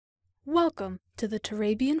Welcome to the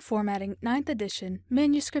Turabian Formatting 9th Edition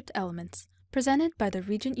Manuscript Elements, presented by the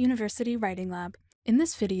Regent University Writing Lab. In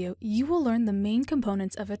this video, you will learn the main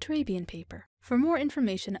components of a Turabian paper. For more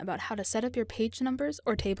information about how to set up your page numbers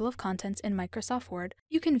or table of contents in Microsoft Word,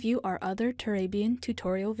 you can view our other Turabian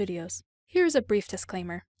tutorial videos. Here is a brief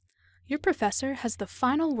disclaimer. Your professor has the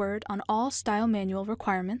final word on all style manual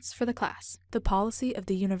requirements for the class. The policy of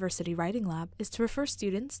the University Writing Lab is to refer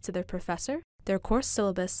students to their professor, their course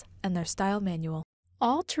syllabus, and their style manual.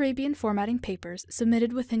 All Turabian formatting papers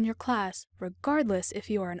submitted within your class, regardless if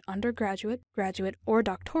you are an undergraduate, graduate, or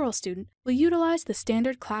doctoral student, will utilize the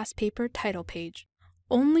standard class paper title page.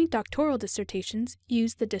 Only doctoral dissertations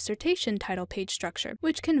use the dissertation title page structure,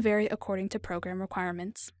 which can vary according to program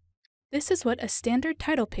requirements. This is what a standard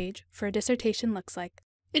title page for a dissertation looks like.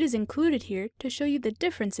 It is included here to show you the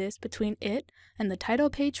differences between it and the title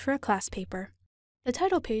page for a class paper. The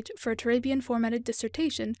title page for a Turabian formatted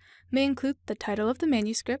dissertation may include the title of the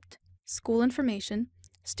manuscript, school information,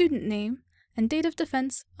 student name, and date of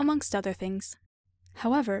defense, amongst other things.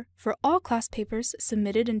 However, for all class papers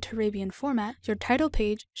submitted in Turabian format, your title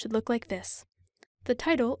page should look like this. The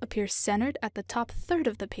title appears centered at the top third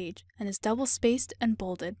of the page and is double-spaced and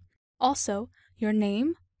bolded. Also, your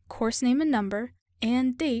name, course name and number,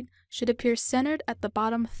 and date should appear centered at the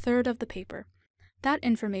bottom third of the paper. That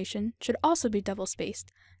information should also be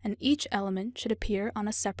double-spaced, and each element should appear on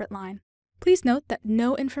a separate line. Please note that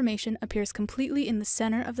no information appears completely in the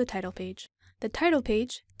center of the title page. The title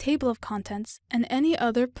page, table of contents, and any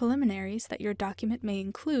other preliminaries that your document may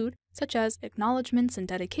include, such as acknowledgments and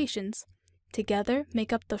dedications, together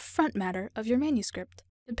make up the front matter of your manuscript.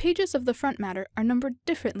 The pages of the front matter are numbered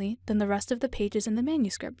differently than the rest of the pages in the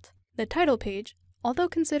manuscript. The title page, although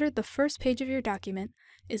considered the first page of your document,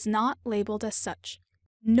 is not labeled as such.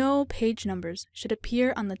 No page numbers should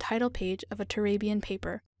appear on the title page of a Turabian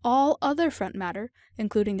paper. All other front matter,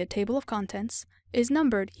 including the table of contents, is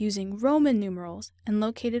numbered using Roman numerals and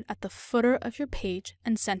located at the footer of your page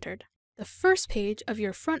and centered. The first page of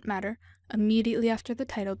your front matter, immediately after the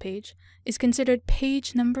title page, is considered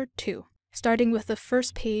page number 2. Starting with the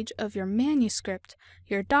first page of your manuscript,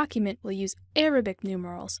 your document will use Arabic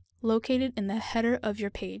numerals located in the header of your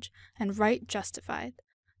page and write justified.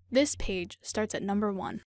 This page starts at number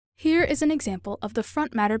 1. Here is an example of the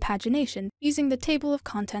front matter pagination using the table of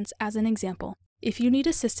contents as an example. If you need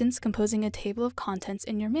assistance composing a table of contents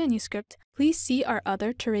in your manuscript, please see our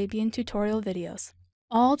other Turabian tutorial videos.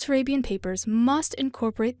 All Turabian papers must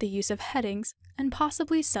incorporate the use of headings and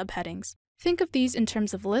possibly subheadings. Think of these in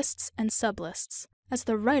terms of lists and sublists. As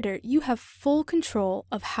the writer, you have full control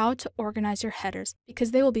of how to organize your headers because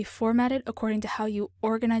they will be formatted according to how you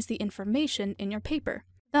organize the information in your paper.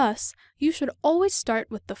 Thus, you should always start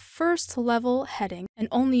with the first level heading and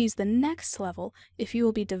only use the next level if you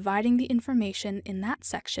will be dividing the information in that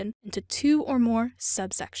section into 2 or more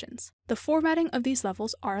subsections. The formatting of these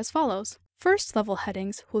levels are as follows. First level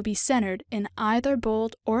headings will be centered in either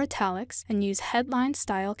bold or italics and use headline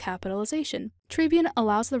style capitalization. Turabian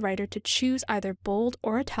allows the writer to choose either bold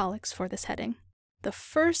or italics for this heading. The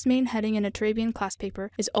first main heading in a Turabian class paper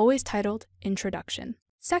is always titled Introduction.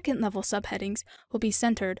 Second level subheadings will be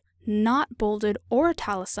centered, not bolded or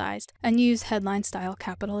italicized, and use headline style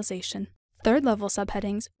capitalization. Third level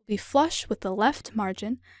subheadings will be flush with the left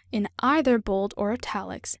margin in either bold or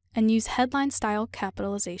italics and use headline style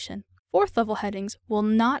capitalization. Fourth level headings will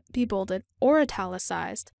not be bolded or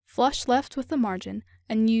italicized, flush left with the margin,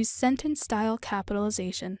 and use sentence style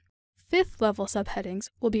capitalization. Fifth level subheadings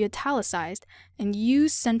will be italicized and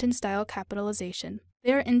use sentence style capitalization.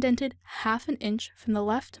 They are indented 1/2 inch from the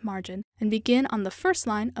left margin and begin on the first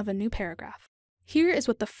line of a new paragraph. Here is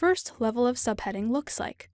what the first level of subheading looks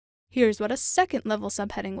like. Here's what a second level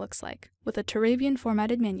subheading looks like. With a Turabian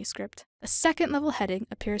formatted manuscript, a second level heading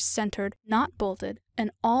appears centered, not bolded, and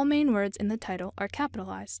all main words in the title are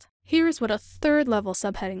capitalized. Here is what a third level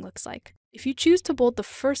subheading looks like. If you choose to bold the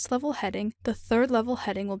first level heading, the third level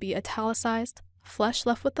heading will be italicized, flush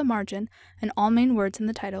left with the margin, and all main words in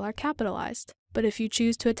the title are capitalized. But if you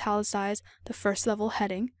choose to italicize the first level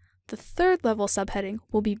heading, the third level subheading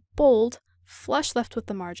will be bold, flush left with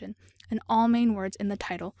the margin, and all main words in the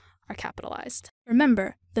title are capitalized.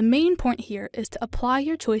 Remember, the main point here is to apply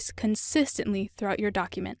your choice consistently throughout your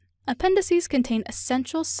document. Appendices contain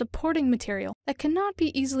essential supporting material that cannot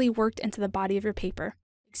be easily worked into the body of your paper.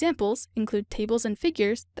 Examples include tables and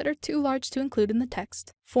figures that are too large to include in the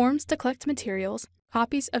text, forms to collect materials,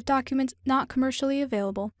 copies of documents not commercially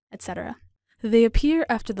available, etc. They appear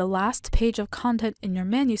after the last page of content in your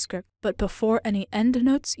manuscript, but before any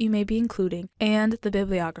endnotes you may be including, and the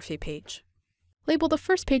bibliography page. Label the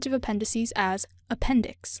first page of appendices as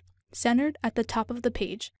Appendix. centered at the top of the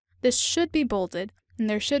page. This should be bolded, and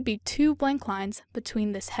there should be 2 blank lines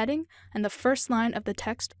between this heading and the first line of the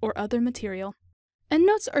text or other material.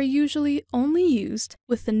 Endnotes are usually only used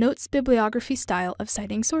with the notes bibliography style of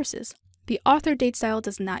citing sources. The author date style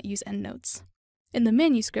does not use endnotes. In the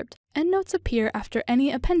manuscript, endnotes appear after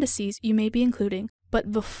any appendices you may be including,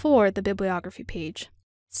 but before the bibliography page.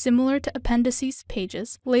 Similar to appendices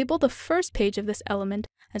pages, label the first page of this element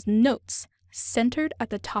as Notes, centered at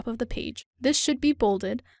the top of the page. This should be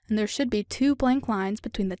bolded, and there should be 2 blank lines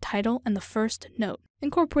between the title and the first note.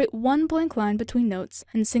 Incorporate 1 blank line between notes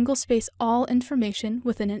and single-space all information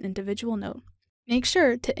within an individual note. Make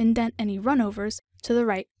sure to indent any runovers to the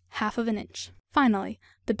right 1/2 inch. Finally,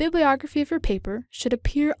 the bibliography of your paper should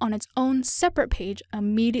appear on its own separate page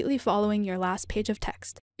immediately following your last page of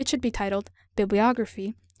text. It should be titled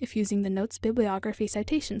Bibliography, if using the Notes bibliography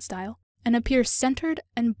citation style, and appear centered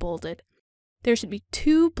and bolded. There should be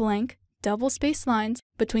 2 blank, double-spaced lines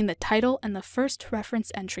between the title and the first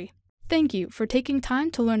reference entry. Thank you for taking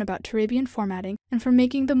time to learn about Turabian formatting and for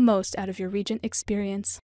making the most out of your Regent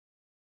experience.